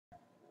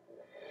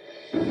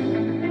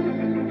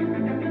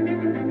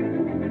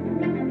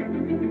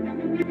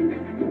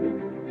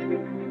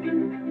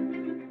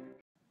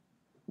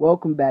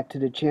Welcome back to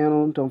the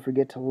channel. Don't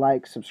forget to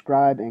like,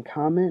 subscribe, and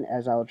comment,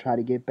 as I will try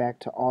to get back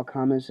to all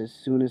comments as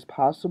soon as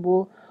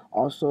possible.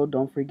 Also,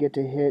 don't forget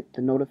to hit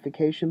the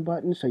notification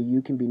button so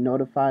you can be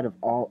notified of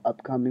all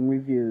upcoming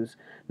reviews.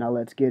 Now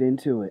let's get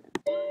into it.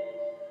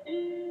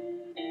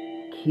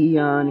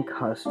 Kiaun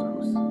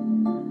Customs.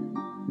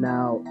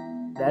 Now,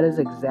 that is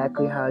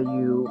exactly how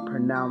you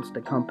pronounce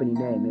the company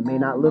name. It may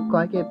not look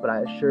like it, but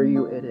I assure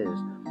you it is.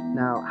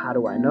 Now, how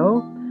do I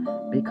know?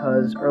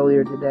 Because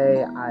earlier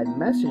today I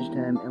messaged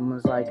him and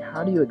was like,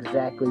 how do you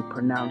exactly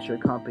pronounce your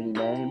company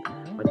name?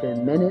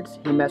 Within minutes,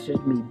 he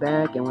messaged me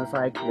back and was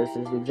like, this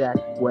is the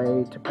exact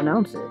way to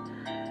pronounce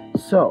it.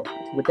 So,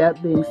 with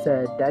that being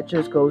said, that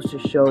just goes to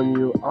show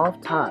you off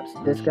tops,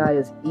 this guy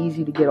is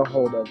easy to get a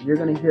hold of. You're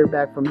going to hear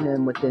back from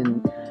him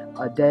within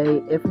a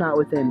day, if not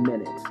within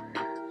minutes.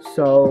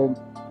 So,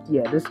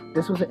 yeah, this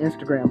was an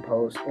Instagram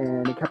post,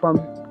 and it kept on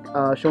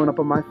showing up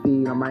on my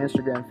feed, on my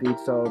Instagram feed,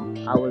 so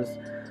I was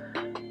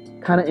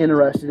kind of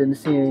interested in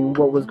seeing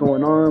what was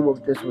going on,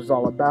 what this was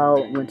all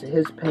about. Went to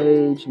his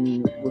page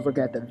and was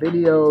looking at the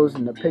videos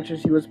and the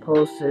pictures he was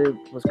posted,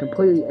 was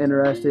completely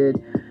interested,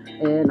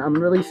 and I'm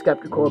really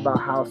skeptical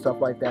about how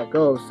stuff like that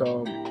goes.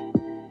 So,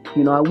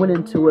 I went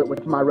into it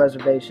with my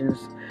reservations,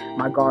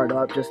 my guard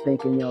up, just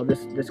thinking,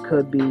 this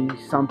could be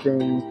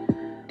something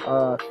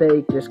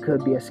fake, this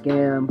could be a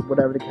scam,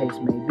 whatever the case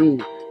may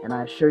be. And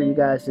I assure you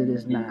guys it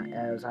is not,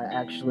 as I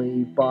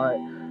actually bought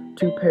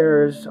 2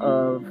 pairs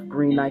of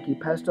green Nike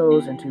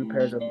Pestos and 2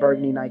 pairs of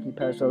burgundy Nike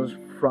Pestos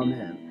from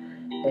him.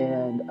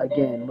 And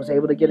again, was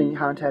able to get in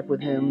contact with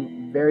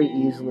him very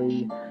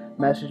easily,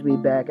 messaged me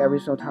back every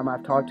single time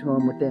I've talked to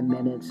him within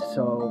minutes.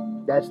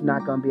 So that's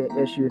not going to be an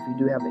issue if you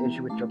do have an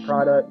issue with your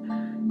product.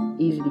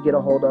 Easy to get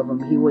a hold of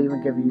him. He will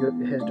even give you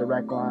his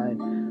direct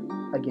line.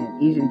 Again,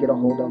 easy to get a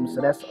hold of him.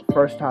 So that's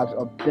first time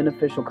a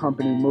beneficial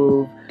company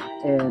move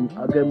and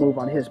a good move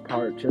on his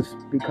part, just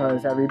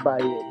because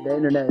the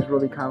internet is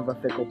really kind of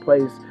a fickle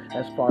place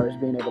as far as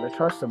being able to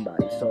trust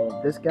somebody.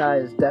 So this guy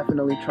is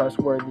definitely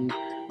trustworthy,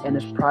 and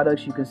his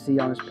products, you can see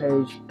on his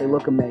page, they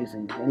look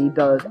amazing, and he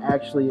does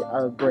actually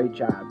a great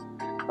job.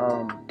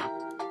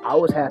 I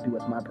was happy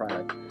with my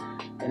product.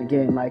 And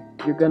again, like,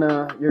 you're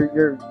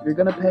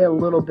gonna pay a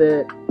little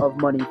bit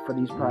of money for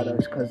these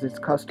products because it's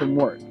custom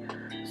work.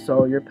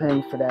 So you're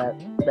paying for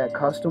that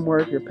custom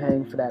work, you're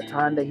paying for that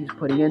time that he's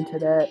putting into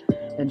that,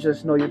 and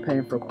just know you're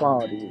paying for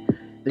quality.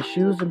 The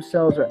shoes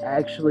themselves are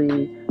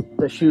actually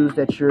the shoes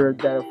that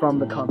are from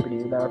the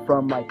company, that are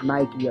from like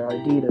Nike or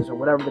Adidas or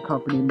whatever the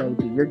company may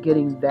be. You're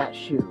getting that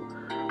shoe.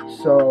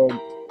 So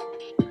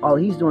all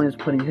he's doing is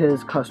putting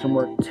his custom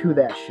work to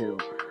that shoe.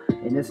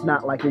 And it's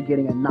not like you're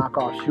getting a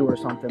knockoff shoe or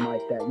something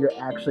like that. You're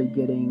actually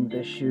getting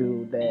the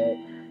shoe that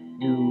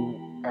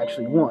you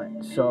actually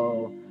want.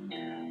 So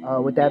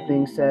with that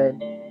being said,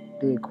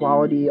 the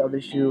quality of the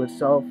shoe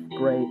itself,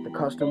 great. The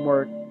custom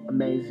work,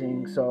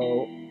 amazing.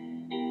 So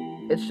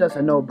it's just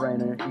a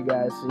no-brainer, you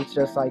guys. It's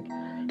just like,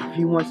 if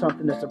you want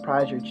something to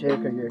surprise your chick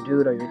or your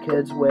dude or your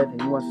kids with,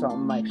 and you want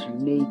something like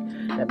unique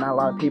that not a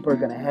lot of people are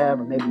going to have,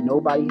 or maybe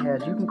nobody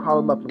has, you can call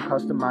them up and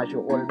customize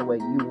your order the way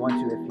you want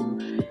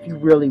to, if you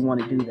really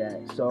want to do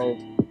that. So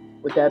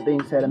with that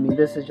being said, I mean,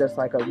 this is just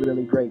like a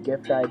really great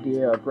gift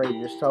idea, a great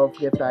yourself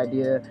gift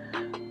idea.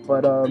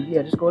 But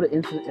yeah, just go to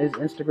his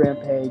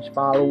Instagram page,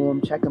 follow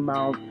him, check him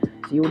out,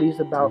 see what he's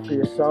about for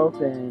yourself,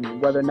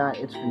 and whether or not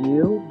it's for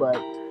you. But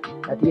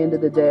at the end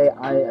of the day,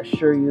 I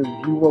assure you,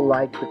 you will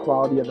like the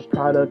quality of the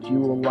product. You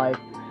will like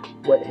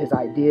what his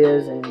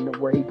ideas and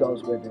where he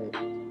goes with it.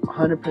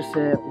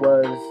 100%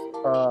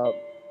 was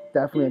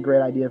definitely a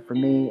great idea for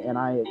me, and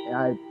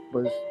I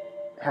was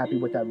happy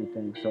with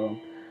everything. So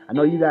I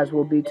know you guys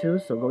will be too.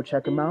 So go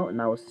check him out,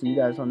 and I will see you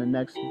guys on the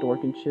next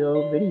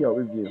DoRk&ChiLL video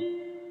review.